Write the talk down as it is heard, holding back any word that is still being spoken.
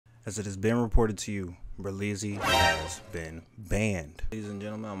As it has been reported to you, Berleezy has been banned. Ladies and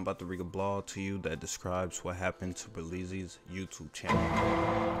gentlemen, I'm about to read a blog to you that describes what happened to Berleezy's YouTube channel.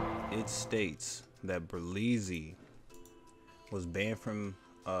 It states that Berleezy was banned from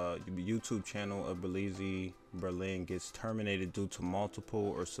the YouTube channel of Berleezy Berlin gets terminated due to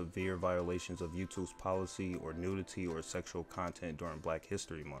multiple or severe violations of YouTube's policy or nudity or sexual content during Black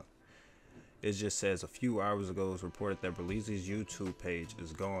History Month. It just says a few hours ago it was reported that Berleezy's YouTube page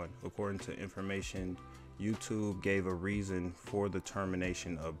is gone. According to information, YouTube gave a reason for the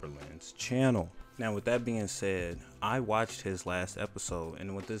termination of Berlin's channel. Now, with that being said, I watched his last episode,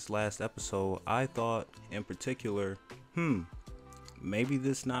 and with this last episode, I thought in particular, maybe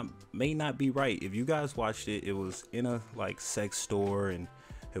this may not be right. If you guys watched it, it was in a sex store, and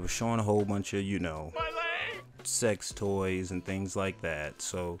it was showing a whole bunch of, sex toys and things like that.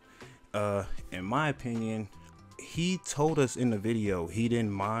 So in my opinion, he told us in the video he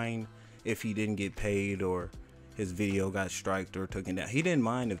didn't mind if he didn't get paid or his video got striked or taken down. He didn't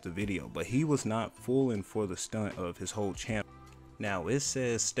mind if the video, but he was not fooling for the stunt of his whole channel. Now it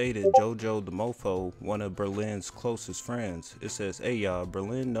stated Jojo the Mofo, one of Berlin's closest friends. It says, "Hey y'all,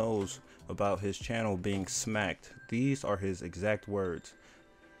 Berlin knows about his channel being smacked. These are his exact words.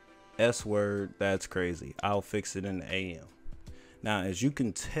 S word, that's crazy. I'll fix it in the AM." Now, as you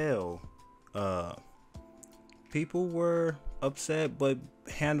can tell, people were upset, but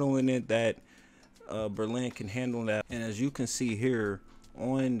handling it that Berlin can handle that. And as you can see here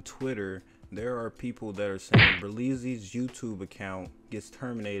on Twitter, there are people that are saying Berleezy's YouTube account gets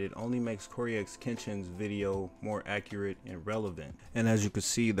terminated, only makes Corey X Kenshin's video more accurate and relevant. And as you can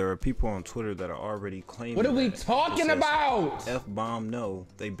see, there are people on Twitter that are already claiming, what are we talking about? F-bomb no,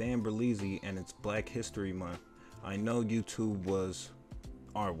 they banned Berleezy and it's Black History Month. I know YouTube was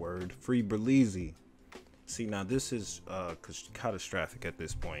our word, free Berleezy. See, now this is catastrophic at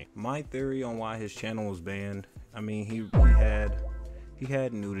this point. My theory on why his channel was banned, I mean, he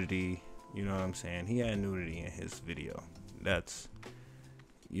had nudity, you know what I'm saying? He had nudity in his video. That's,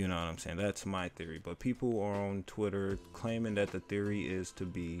 you know what I'm saying? That's my theory. But people are on Twitter claiming that the theory is to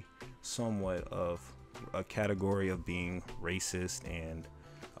be somewhat of a category of being racist and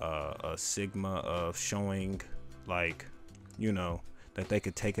a sigma of showing that they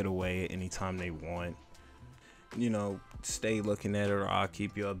could take it away anytime they want. Stay looking at it, or I'll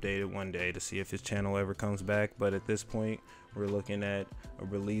keep you updated one day to see if his channel ever comes back. But at this point, we're looking at a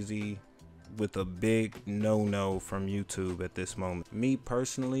Berleezy with a big no from YouTube at this moment. Me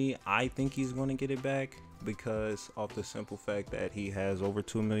personally, I think he's going to get it back because of the simple fact that he has over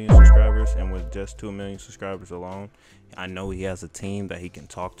 2 million subscribers, and with just 2 million subscribers alone, I know he has a team that he can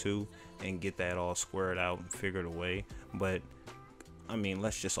talk to and get that all squared out and figured away. But I mean,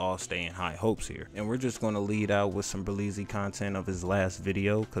 let's just all stay in high hopes here. And we're just going to lead out with some Berleezy content of his last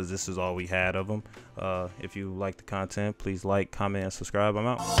video, because this is all we had of him. If you like the content, please like, comment, and subscribe. I'm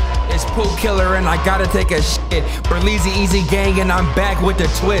out. It's Poop Killer and I gotta take a shit. FunnyEazy gang and I'm back with the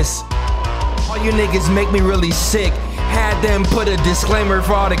twist. All you niggas make me really sick. Had them put a disclaimer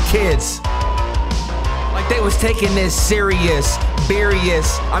for all the kids. Like they was taking this serious.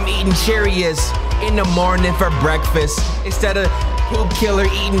 I'm eating cherries in the morning for breakfast instead of Poop Killer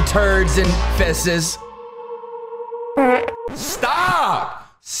eating turds and fesses.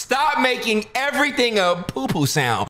 Stop making everything a poo-poo sound.